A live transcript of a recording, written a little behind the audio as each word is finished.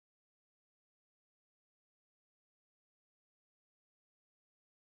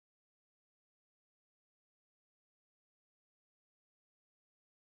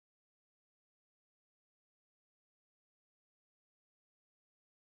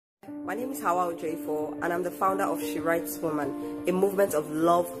My name is Hauwa Ojeifoh, and I'm the founder of She Writes Woman, a movement of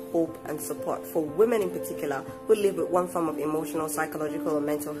love, hope, and support for women in particular who live with one form of emotional, psychological, or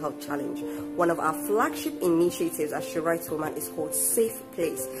mental health challenge. One of our flagship initiatives at She Writes Woman is called Safe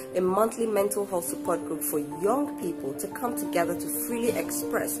Place, a monthly mental health support group for young people to come together to freely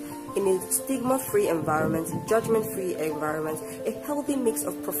express in a stigma-free environment, judgment-free environment, a healthy mix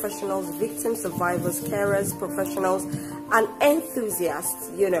of professionals, victims, survivors, carers, professionals, and enthusiasts,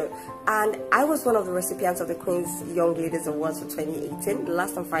 And I was one of the recipients of the Queen's Young Leaders Awards for 2018, the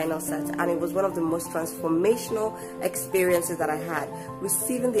last and final set, and it was one of the most transformational experiences that I had.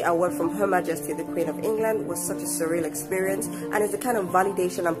 Receiving the award from Her Majesty, the Queen of England, was such a surreal experience, and it's the kind of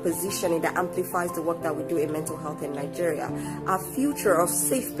validation and positioning that amplifies the work that we do in mental health in Nigeria. Our future of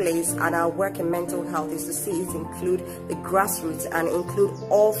Safe Place and our work in mental health is to see it include the grassroots and include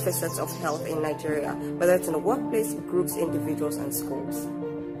all facets of health in Nigeria, whether it's in the workplace, groups, individuals, and schools.